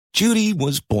Judy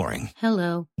was boring.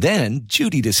 Hello. Then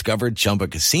Judy discovered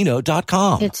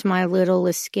ChumbaCasino.com. It's my little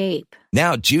escape.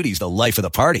 Now Judy's the life of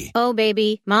the party. Oh,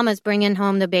 baby, mama's bringing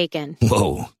home the bacon.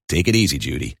 Whoa, take it easy,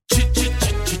 Judy.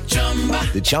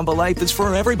 The Chumba life is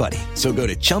for everybody. So go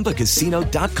to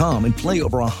ChumbaCasino.com and play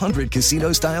over 100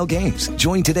 casino-style games.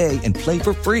 Join today and play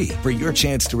for free for your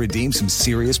chance to redeem some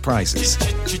serious prizes.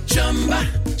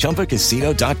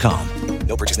 ChumbaCasino.com.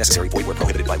 No purchase necessary. Void where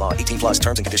prohibited by law. 18 plus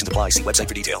terms and conditions apply. See website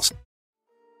for details.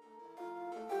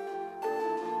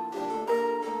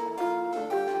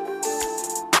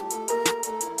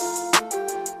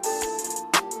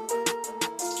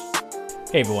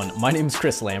 Hey everyone, my name is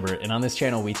Chris Lambert, and on this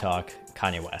channel we talk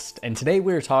Kanye West. And today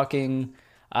we're talking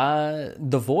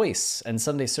The Voice and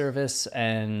Sunday Service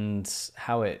and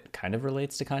how it kind of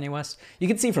relates to Kanye West. You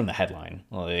can see from the headline.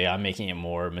 Well, yeah, I'm making it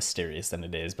more mysterious than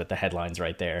it is, but the headline's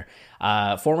right there.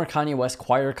 Former Kanye West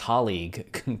choir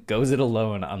colleague goes it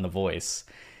alone on The Voice.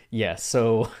 Yeah,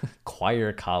 so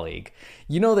choir colleague.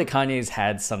 You know that Kanye's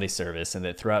had Sunday Service and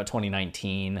that throughout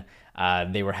 2019,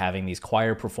 they were having these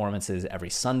choir performances every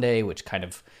Sunday, which kind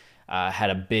of had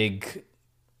a big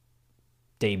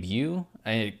debut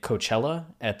at Coachella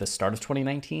at the start of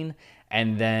 2019.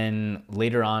 And then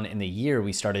later on in the year,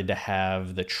 we started to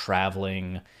have the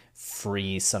traveling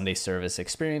free Sunday Service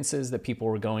experiences that people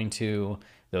were going to,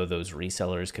 though those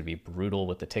resellers could be brutal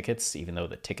with the tickets, even though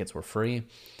the tickets were free.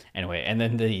 Anyway, and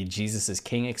then the Jesus is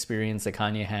King experience that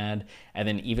Kanye had, and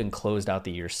then even closed out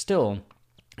the year still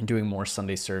doing more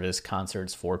Sunday Service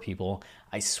concerts for people.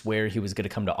 I swear he was going to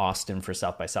come to Austin for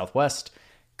South by Southwest.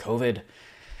 COVID.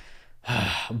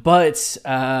 But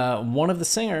one of the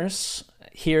singers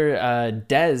here,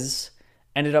 Dez,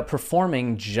 ended up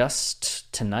performing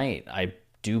just tonight, I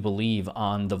do believe,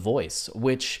 on The Voice,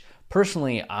 which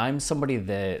personally, I'm somebody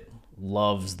that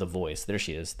loves The Voice. There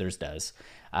she is. There's Dez.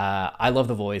 I love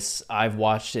The Voice. I've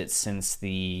watched it since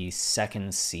the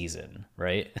second season,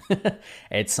 right?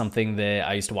 It's something that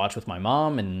I used to watch with my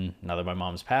mom, and now that my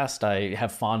mom's passed, I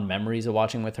have fond memories of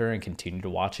watching with her and continue to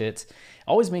watch it. It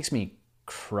always makes me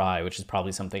cry, which is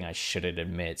probably something I shouldn't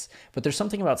admit. But there's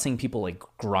something about seeing people like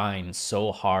grind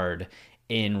so hard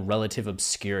in relative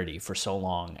obscurity for so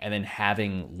long, and then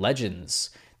having legends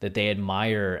that they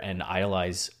admire and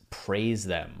idolize praise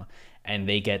them, and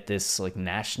they get this like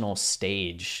national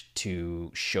stage to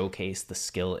showcase the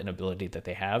skill and ability that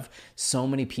they have. So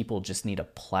many people just need a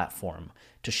platform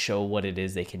to show what it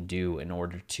is they can do in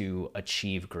order to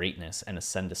achieve greatness and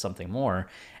ascend to something more.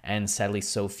 And sadly,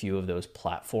 so few of those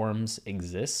platforms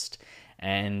exist.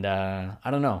 And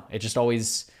I don't know, it just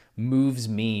always moves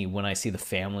me when I see the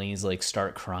families like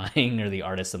start crying or the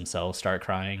artists themselves start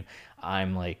crying.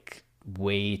 I'm like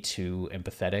way too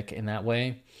empathetic in that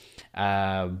way.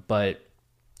 But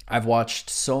I've watched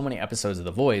so many episodes of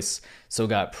The Voice, so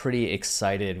got pretty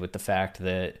excited with the fact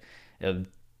that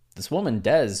this woman,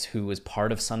 Dez, who was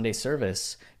part of Sunday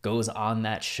Service, goes on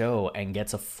that show and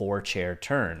gets a 4-chair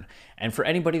turn. And for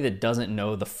anybody that doesn't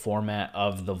know the format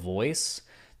of The Voice,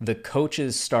 the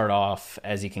coaches start off,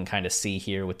 as you can kind of see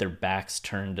here, with their backs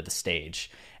turned to the stage.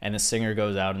 And the singer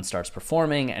goes out and starts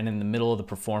performing, and in the middle of the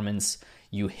performance,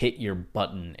 you hit your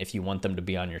button if you want them to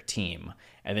be on your team,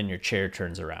 and then your chair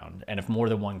turns around. And if more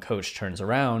than one coach turns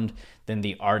around, then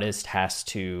the artist has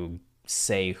to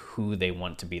say who they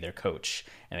want to be their coach,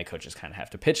 and the coaches kind of have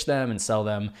to pitch them and sell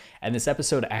them. And this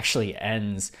episode actually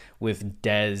ends with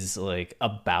Dez like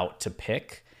about to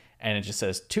pick, and it just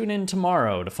says, tune in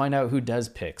tomorrow to find out who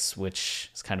Dez picks,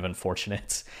 which is kind of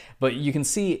unfortunate. But you can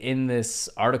see in this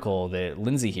article that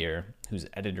Lindsay here, who's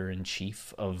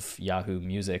editor-in-chief of Yahoo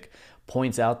Music,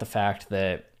 points out the fact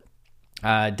that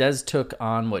Dez took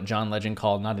on what John Legend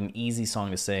called not an easy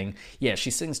song to sing. Yeah, she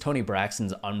sings Toni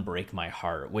Braxton's Unbreak My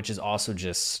Heart, which is also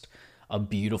just a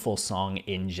beautiful song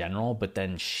in general, but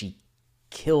then she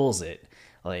kills it.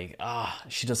 Like,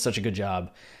 she does such a good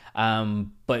job.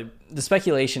 But the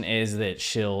speculation is that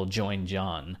she'll join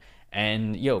John.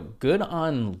 And, good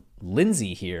on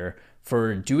Lindsay here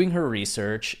for doing her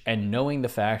research and knowing the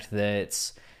fact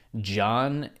that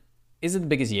John isn't the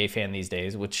biggest Ye fan these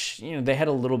days, which, they had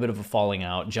a little bit of a falling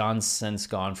out. John's since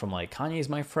gone from like, Kanye's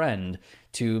my friend,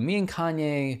 to me and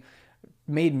Kanye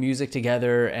made music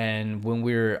together, and when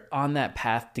we were on that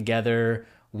path together,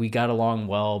 we got along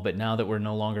well, but now that we're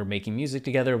no longer making music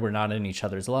together, we're not in each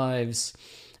other's lives,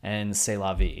 and c'est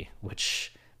la vie,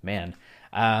 which, man.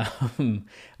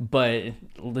 But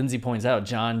Lindsay points out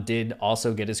John did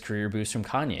also get his career boost from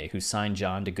Kanye, who signed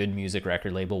John to Good Music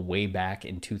record label way back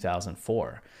in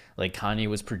 2004. Like, Kanye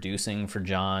was producing for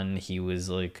John. He was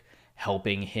like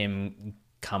helping him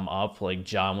come up. Like,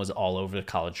 John was all over the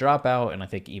College Dropout, and I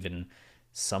think even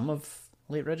some of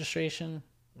late registration,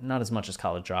 not as much as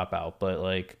College Dropout, but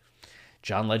like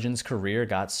John Legend's career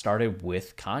got started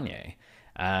with Kanye.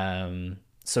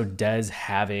 So Dez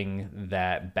having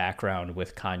that background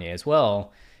with Kanye as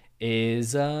well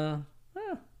is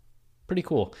pretty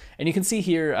cool. And you can see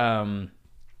here,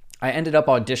 I ended up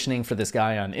auditioning for this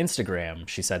guy on Instagram,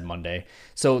 she said Monday.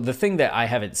 So the thing that I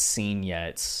haven't seen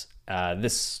yet,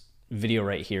 this video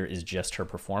right here is just her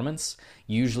performance.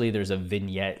 Usually there's a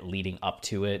vignette leading up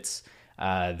to it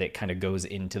that kind of goes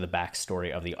into the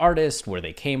backstory of the artist, where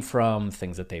they came from,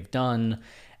 things that they've done.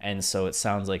 And so it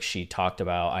sounds like she talked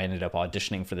about, I ended up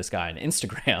auditioning for this guy on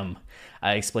Instagram,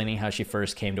 explaining how she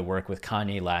first came to work with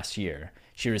Kanye last year.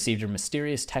 She received a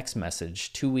mysterious text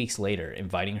message 2 weeks later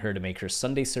inviting her to make her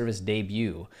Sunday service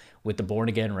debut with the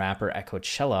born-again rapper at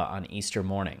Coachella on Easter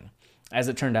morning. As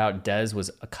it turned out, Dez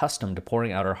was accustomed to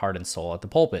pouring out her heart and soul at the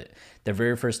pulpit. The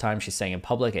very first time she sang in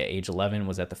public at age 11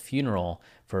 was at the funeral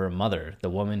for her mother, the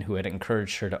woman who had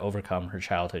encouraged her to overcome her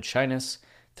childhood shyness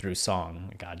through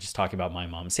song. God, just talking about my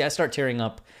mom. See, I start tearing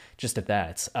up just at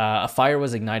that. A fire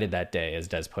was ignited that day, as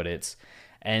Dez put it.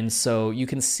 And so you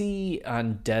can see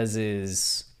on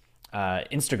Dez's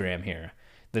Instagram here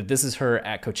that this is her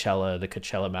at Coachella, the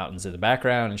Coachella Mountains in the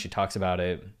background, and she talks about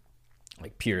it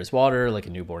like pure as water, like a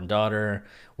newborn daughter.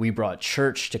 We brought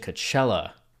church to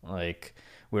Coachella. Like,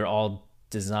 we're all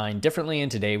designed differently,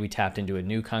 and today we tapped into a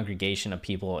new congregation of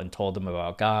people and told them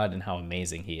about God and how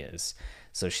amazing he is.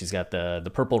 So she's got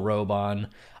the purple robe on.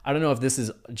 I don't know if this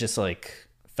is just like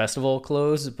festival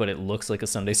clothes, but it looks like a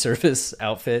Sunday service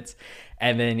outfit.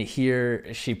 And then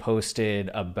here she posted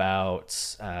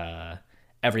about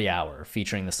Every Hour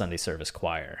featuring the Sunday service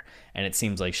choir. And it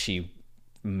seems like she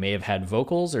may have had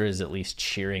vocals, or is at least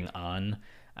cheering on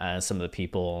some of the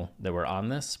people that were on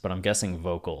this, but I'm guessing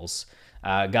vocals.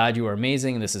 God, you are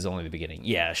amazing. This is only the beginning.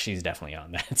 Yeah, she's definitely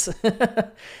on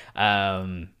that.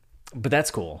 But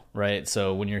that's cool, right?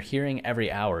 So when you're hearing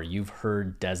Every Hour, you've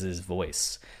heard Dez's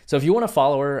voice. So if you want to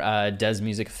follow her, Dez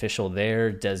Music Official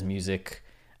there, Dez Music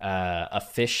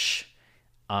Offish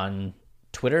on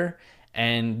Twitter.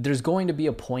 And there's going to be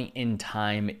a point in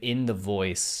time in The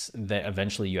Voice that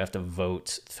eventually you have to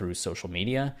vote through social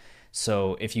media.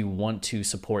 So if you want to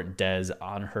support Dez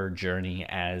on her journey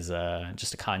as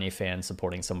just a Kanye fan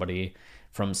supporting somebody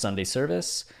from Sunday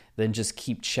service, then just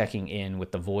keep checking in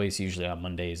with The Voice, usually on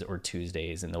Mondays or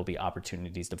Tuesdays, and there'll be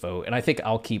opportunities to vote. And I think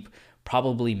I'll keep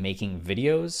probably making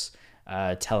videos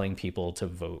telling people to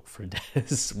vote for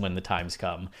Dez when the times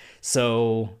come.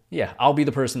 So yeah, I'll be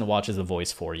the person that watches The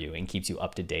Voice for you and keeps you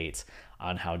up to date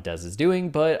on how Dez is doing.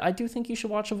 But I do think you should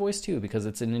watch The Voice too, because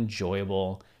it's an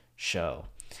enjoyable show.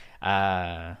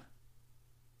 And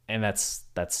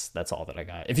that's all that I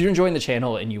got. If you're enjoying the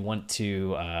channel and you want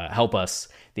to help us,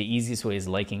 the easiest way is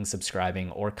liking,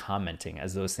 subscribing, or commenting,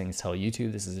 as those things tell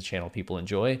YouTube this is a channel people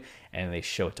enjoy, and they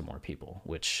show it to more people,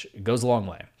 which goes a long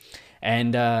way.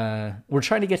 And we're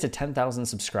trying to get to 10,000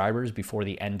 subscribers before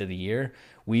the end of the year.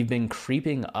 We've been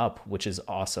creeping up, which is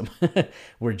awesome.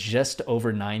 We're just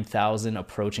over 9,000,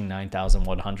 approaching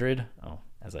 9,100. Oh,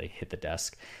 as I hit the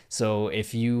desk. So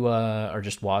if you are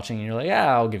just watching and you're like,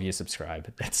 yeah, I'll give you a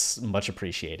subscribe, that's much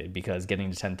appreciated, because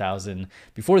getting to 10,000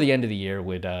 before the end of the year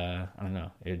would, I don't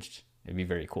know, it'd be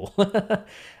very cool.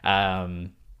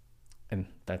 And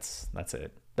that's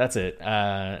it. That's it.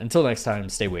 Until next time,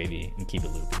 stay wavy and keep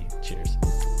it loopy. Cheers.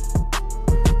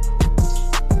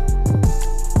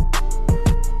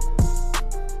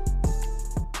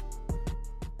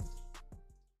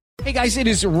 Hey guys, it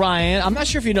is Ryan. I'm not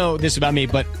sure if you know this about me,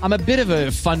 but I'm a bit of a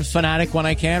fun fanatic when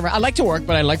I can. I like to work,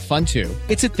 but I like fun too.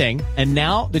 It's a thing. And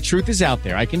now the truth is out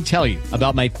there. I can tell you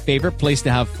about my favorite place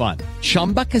to have fun.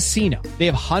 Chumba Casino. They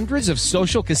have hundreds of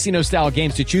social casino style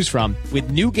games to choose from, with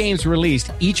new games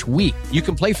released each week. You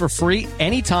can play for free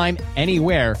anytime,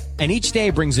 anywhere. And each day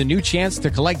brings a new chance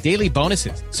to collect daily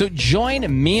bonuses. So join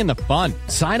me in the fun.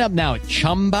 Sign up now at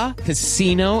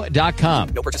ChumbaCasino.com.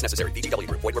 No purchase necessary. VGW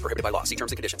Group. Void where prohibited by law. See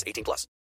terms and conditions. 18+.